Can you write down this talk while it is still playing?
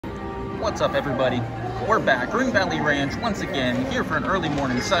What's up, everybody? We're back, Green Valley Ranch, once again, here for an early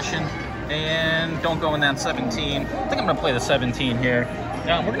morning session. And don't go in that 17. I think I'm gonna play the 17 here.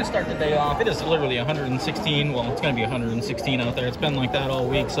 We're gonna start the day off. It is literally 116. Well, it's gonna be 116 out there. It's been like that all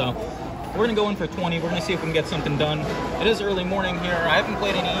week, so we're gonna go in for 20. We're gonna see if we can get something done. It is early morning here. I haven't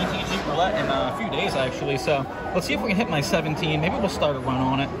played any ETG roulette in a few days, actually, so let's see if we can hit my 17. Maybe we'll start a run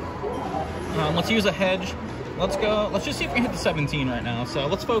on it. Let's use a hedge. Let's go. Let's just see if we can hit the 17 right now. So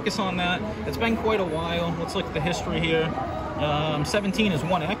let's focus on that. It's been quite a while. Let's look at the history here. 17 is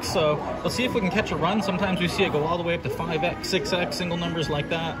 1x, so let's see if we can catch a run. Sometimes we see it go all the way up to 5x, 6x, single numbers like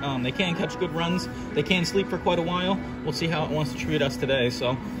that. They can catch good runs. They can sleep for quite a while. We'll see how it wants to treat us today.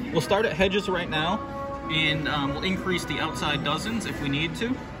 So we'll start at hedges right now, and we'll increase the outside dozens if we need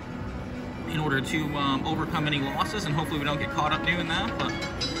to, in order to overcome any losses, and hopefully we don't get caught up doing that. But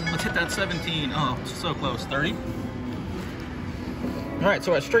let's hit that 17. Oh, so close. 30. All right,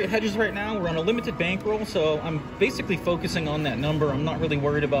 so at straight hedges right now, we're on a limited bankroll, so I'm basically focusing on that number. I'm not really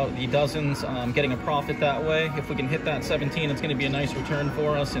worried about the dozens, getting a profit that way. If we can hit that 17, it's gonna be a nice return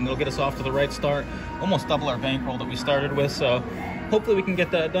for us, and it'll get us off to the right start. Almost double our bankroll that we started with, so hopefully we can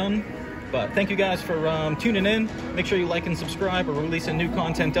get that done. But thank you guys for tuning in. Make sure you like and subscribe. We're releasing new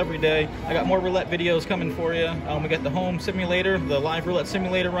content every day. I got more roulette videos coming for you. We got the home simulator, the live roulette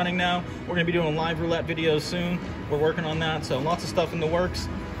simulator running now. We're gonna be doing live roulette videos soon. We're working on that, so lots of stuff in the works.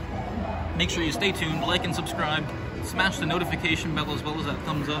 Make sure you stay tuned, like and subscribe. Smash the notification bell as well as that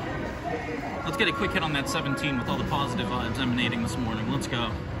thumbs up. Let's get a quick hit on that 17 with all the positive vibes emanating this morning. Let's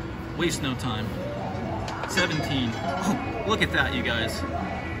go. Waste no time. 17. Oh, look at that, you guys.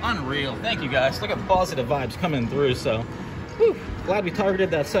 Unreal. Thank you, guys. Look at the positive vibes coming through. So, whew, glad we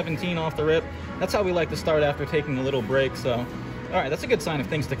targeted that 17 off the rip. That's how we like to start after taking a little break. So, all right, that's a good sign of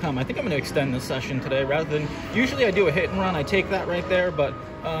things to come. I think I'm going to extend this session today rather than, usually I do a hit and run. I take that right there, but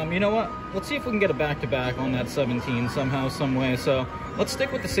you know what? Let's see if we can get a back-to-back on that 17 somehow, some way. So let's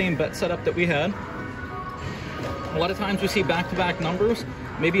stick with the same bet setup that we had. A lot of times we see back-to-back numbers.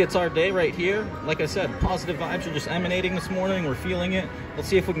 Maybe it's our day right here. Like I said, positive vibes are just emanating this morning. We're feeling it. Let's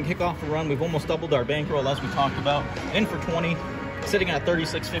see if we can kick off a run. We've almost doubled our bankroll as we talked about. In for 20, sitting at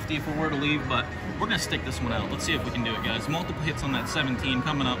 36.50 if we were to leave, but we're gonna stick this one out. Let's see if we can do it, guys. Multiple hits on that 17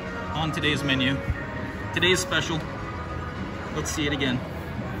 coming up on today's menu. Today's special. Let's see it again.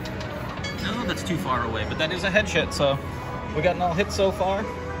 No, that's too far away, but that is a hedge hit, so we got an all hit so far.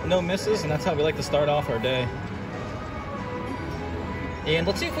 No misses, and that's how we like to start off our day. And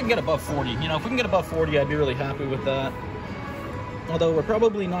let's see if we can get above 40. You know, if we can get above 40, I'd be really happy with that. Although we're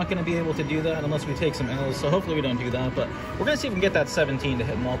probably not going to be able to do that unless we take some L's, so hopefully we don't do that. But we're going to see if we can get that 17 to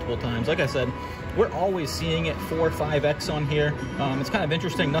hit multiple times. Like I said, we're always seeing it 4 or 5x on here. It's kind of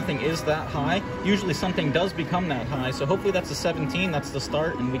interesting. Nothing is that high. Usually something does become that high, so hopefully that's the 17. That's the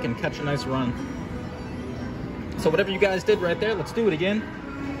start, and we can catch a nice run. So whatever you guys did right there, let's do it again.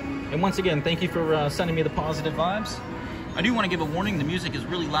 And once again, thank you for sending me the positive vibes. I do want to give a warning, the music is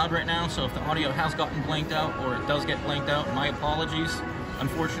really loud right now, so if the audio has gotten blanked out or it does get blanked out, my apologies.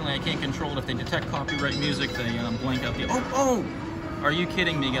 Unfortunately, I can't control it. If they detect copyright music, they blank out the... Oh! Are you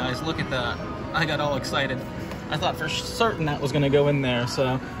kidding me, guys? Look at that. I got all excited. I thought for certain that was going to go in there,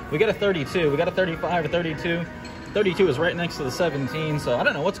 so we got a 32. We got a 35, a 32. 32 is right next to the 17, so I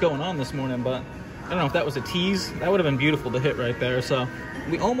don't know what's going on this morning, but I don't know if that was a tease. That would have been beautiful to hit right there, so...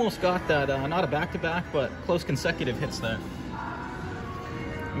 We almost got that, not a back-to-back, but close consecutive hits there.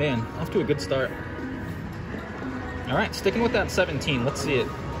 Man, off to a good start. All right, sticking with that 17, let's see it.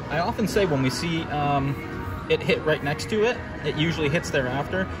 I often say when we see it hit right next to it, it usually hits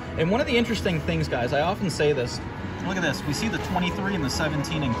thereafter. And one of the interesting things, guys, I often say this. Look at this. We see the 23 and the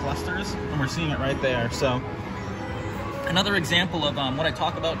 17 in clusters, and we're seeing it right there. So another example of what I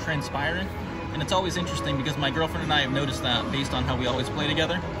talk about transpiring. And it's always interesting because my girlfriend and I have noticed that based on how we always play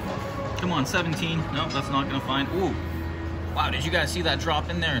together. Come on, 17. No, that's not going to find. Ooh. Wow, did you guys see that drop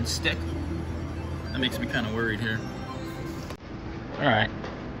in there and stick? That makes me kind of worried here. All right.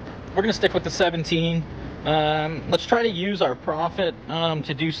 We're going to stick with the 17. Let's try to use our profit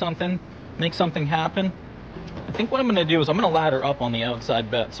to do something, make something happen. I think what I'm going to do is I'm going to ladder up on the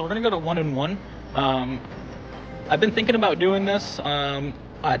outside bet. So we're going to go to 1 and 1. I've been thinking about doing this.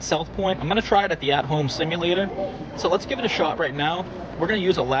 At South Point. I'm going to try it at the at-home simulator. So let's give it a shot right now. We're going to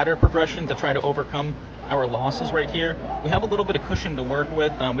use a ladder progression to try to overcome our losses right here. We have a little bit of cushion to work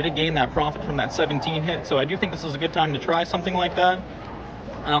with. We did gain that profit from that 17 hit, so I do think this is a good time to try something like that.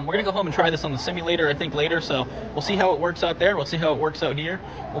 We're going to go home and try this on the simulator, I think, later, so we'll see how it works out there. We'll see how it works out here.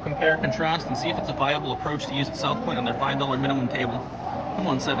 We'll compare and contrast and see if it's a viable approach to use at South Point on their $5 minimum table. Come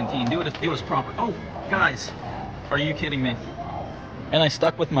on, 17. Do it as proper. Oh, guys, are you kidding me? And I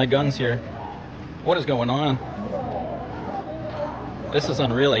stuck with my guns here. What is going on? This is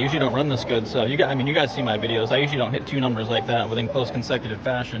unreal. I usually don't run this good, so you guys see my videos. I usually don't hit 2 numbers like that within close consecutive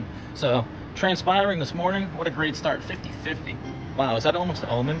fashion. So, transpiring this morning, what a great start. 50-50. Wow, is that almost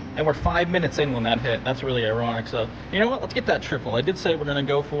omen? And we're 5 minutes in when that hit. That's really ironic. So, you know what? Let's get that triple. I did say we're going to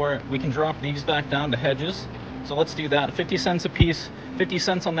go for it. We can drop these back down to hedges. So let's do that. 50 cents a piece. 50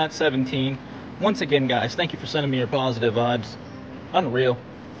 cents on that 17. Once again, guys, thank you for sending me your positive vibes. Unreal.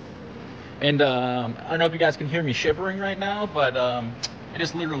 And I don't know if you guys can hear me shivering right now, but it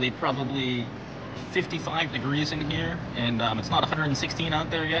is literally probably 55 degrees in here, and it's not 116 out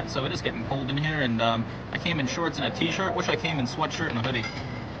there yet, so it is getting cold in here. And I came in shorts and a t-shirt. Wish I came in sweatshirt and a hoodie.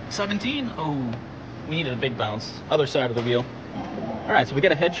 17? Oh, we needed a big bounce. Other side of the wheel. All right, so we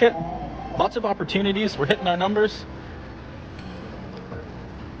get a head hit. Lots of opportunities. We're hitting our numbers.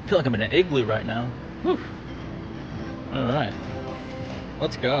 I feel like I'm in an igloo right now. Whew. All right,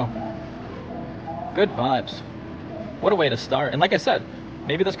 let's go. Good vibes. What a way to start. And like I said,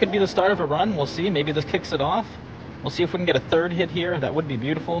 maybe this could be the start of a run. We'll see. Maybe this kicks it off. We'll see if we can get a third hit here. That would be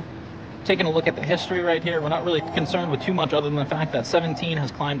beautiful. Taking a look at the history right here, we're not really concerned with too much other than the fact that 17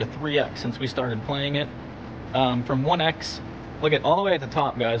 has climbed to 3x since we started playing it. From 1x, look at all the way at the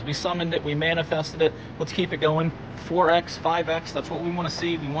top, guys. We summoned it. We manifested it. Let's keep it going. 4x, 5x. That's what we want to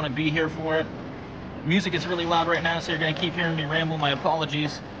see. We want to be here for it. Music is really loud right now, so you're going to keep hearing me ramble. My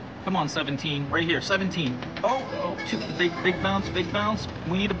apologies. Come on, 17. Right here, 17. Oh, big bounce, big bounce.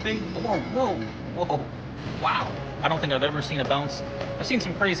 We need a big, whoa. Wow. I don't think I've ever seen a bounce. I've seen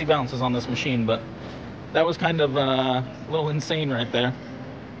some crazy bounces on this machine, but that was kind of a little insane right there.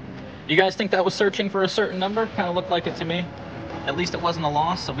 You guys think that was searching for a certain number? Kind of looked like it to me. At least it wasn't a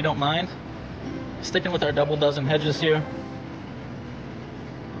loss, so we don't mind. Sticking with our double dozen hedges here.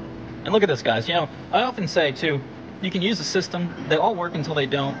 And look at this, guys. You know, I often say, too, you can use the system. They all work until they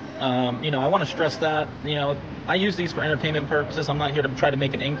don't. You know, I want to stress that. You know, I use these for entertainment purposes. I'm not here to try to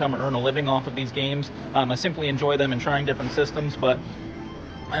make an income or earn a living off of these games. I simply enjoy them and trying different systems. But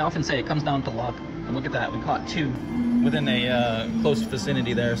I often say it comes down to luck. And look at that. We caught 2 within a close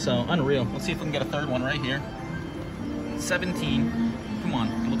vicinity there. So, unreal. Let's see if we can get a third one right here. 17. Come on.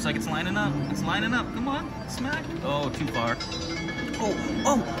 It looks like it's lining up. It's lining up. Come on. Smack. Oh, too far.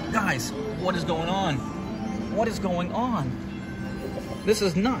 Oh, guys. What is going on? What is going on? This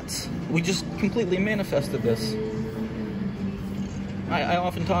is nuts. We just completely manifested this. I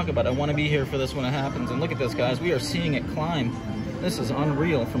often talk about it. I want to be here for this when it happens. And look at this, guys. We are seeing it climb. This is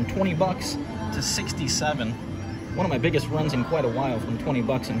unreal. From 20 bucks to 67. One of my biggest runs in quite a while, from 20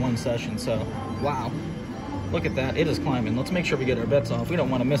 bucks in one session. So, wow. Look at that. It is climbing. Let's make sure we get our bets off. We don't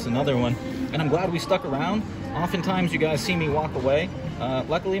want to miss another one. And I'm glad we stuck around. Oftentimes, you guys see me walk away.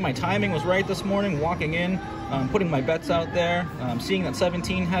 Luckily, my timing was right this morning, walking in, putting my bets out there, seeing that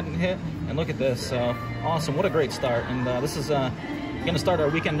 17 hadn't hit, and look at this. So, awesome. What a great start. And this is going to start our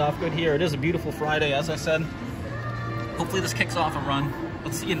weekend off good here. It is a beautiful Friday, as I said. Hopefully, this kicks off a run.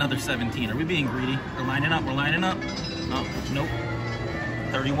 Let's see another 17. Are we being greedy? We're lining up. We're lining up. Oh, nope.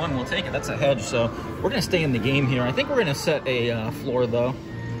 31, we'll take it. That's a hedge, so we're going to stay in the game here. I think we're going to set a floor, though.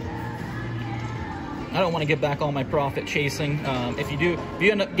 I don't want to give back all my profit chasing. If you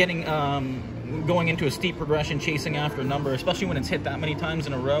end up getting going into a steep progression chasing after a number, especially when it's hit that many times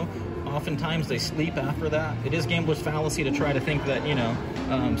in a row, oftentimes they sleep after that. It is gambler's fallacy to try to think that, you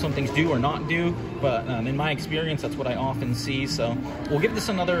know, some things do or not do, but in my experience, that's what I often see. So we'll give this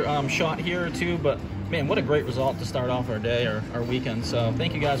another shot here or two, but man, what a great result to start off our day or our weekend. So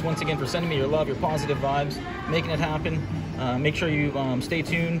thank you guys once again for sending me your love, your positive vibes, making it happen. Make sure you stay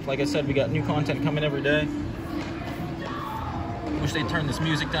tuned. Like I said, we got new content coming every day. Wish they'd turn this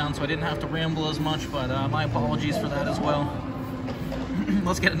music down so I didn't have to ramble as much, but my apologies for that as well.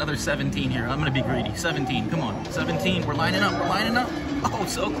 Let's get another 17 here. I'm going to be greedy. 17, come on. 17, we're lining up, we're lining up. Oh,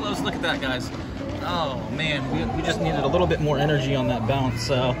 so close. Look at that, guys. Oh, man, we just needed a little bit more energy on that bounce,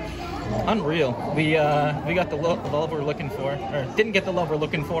 so unreal. We got the love we're looking for, or didn't get the love we're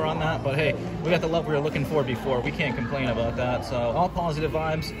looking for on that, but hey, we got the love we were looking for before. We can't complain about that. So all positive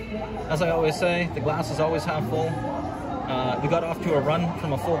vibes. As I always say, the glass is always half full. We got off to a run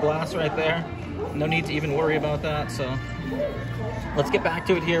from a full glass right there. No need to even worry about that. So let's get back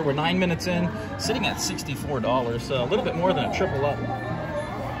to it here. We're 9 minutes in, sitting at $64, so a little bit more than a triple up.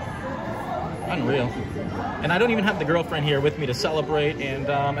 Unreal. And I don't even have the girlfriend here with me to celebrate, and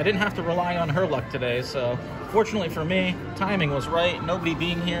I didn't have to rely on her luck today. So fortunately for me, timing was right. Nobody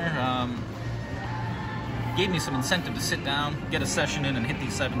being here gave me some incentive to sit down, get a session in, and hit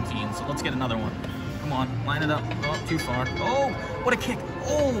these 17. So let's get another one. Come on, line it up. Oh, too far. Oh, what a kick.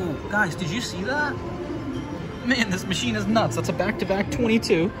 Oh, guys, did you see that? Man, this machine is nuts. That's a back-to-back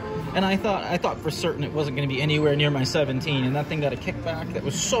 22. And I thought for certain it wasn't going to be anywhere near my 17, and that thing got a kickback that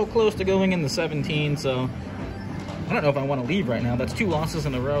was so close to going in the 17, so I don't know if I want to leave right now. That's 2 losses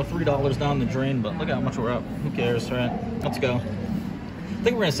in a row, $3 down the drain, but look how much we're up. Who cares, right? Let's go. I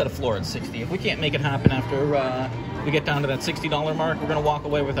think we're going to set a floor at 60. If we can't make it happen after we get down to that $60 mark, we're going to walk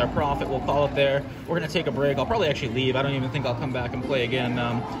away with our profit. We'll call it there. We're going to take a break. I'll probably actually leave. I don't even think I'll come back and play again.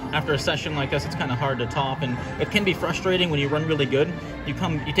 After a session like this, it's kind of hard to top, and it can be frustrating when you run really good. You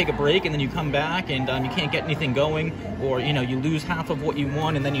take a break, and then you come back, and you can't get anything going, or you lose half of what you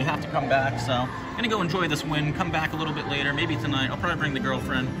won, and then you have to come back. So I'm going to go enjoy this win, come back a little bit later, maybe tonight. I'll probably bring the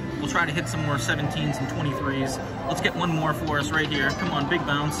girlfriend. We'll try to hit some more 17s and 23s. Let's get one more for us right here. Come on, big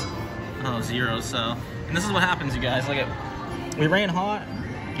bounce. Oh, 0. So, and this is what happens, you guys. Look at, we ran hot,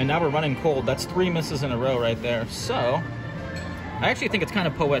 and now we're running cold. That's 3 misses in a row right there. So, I actually think it's kind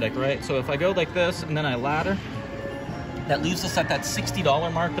of poetic, right? So if I go like this, and then I ladder, that leaves us at that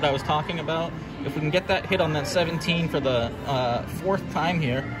 $60 mark that I was talking about. If we can get that hit on that 17 for the 4th time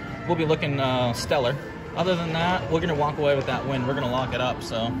here, we'll be looking stellar. Other than that, we're going to walk away with that win. We're going to lock it up,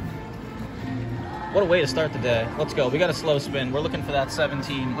 so what a way to start the day. Let's go. We got a slow spin. We're looking for that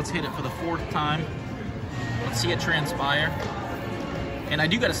 17. Let's hit it for the 4th time. Let's see it transpire. And I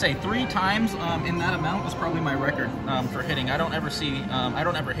do got to say, 3 times in that amount is probably my record for hitting. I don't ever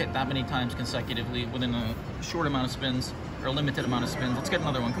hit that many times consecutively within a short amount of spins, or a limited amount of spins. Let's get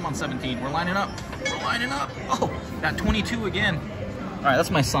another one. Come on, 17. We're lining up. We're lining up. Oh, that 22 again. All right,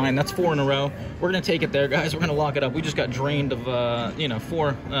 that's my sign. That's 4 in a row. We're going to take it there, guys. We're going to lock it up. We just got drained of,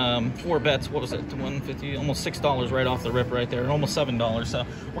 4 bets. What was it? 150, almost $6 right off the rip right there, and almost $7. So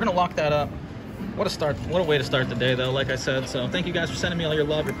we're going to lock that up. What a start. What a way to start the day, though, like I said. So thank you guys for sending me all your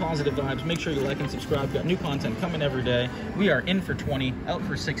love, your positive vibes. Make sure you like and subscribe. We've got new content coming every day. We are in for 20, out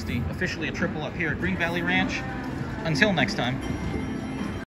for 60. Officially a triple up here at Green Valley Ranch. Until next time.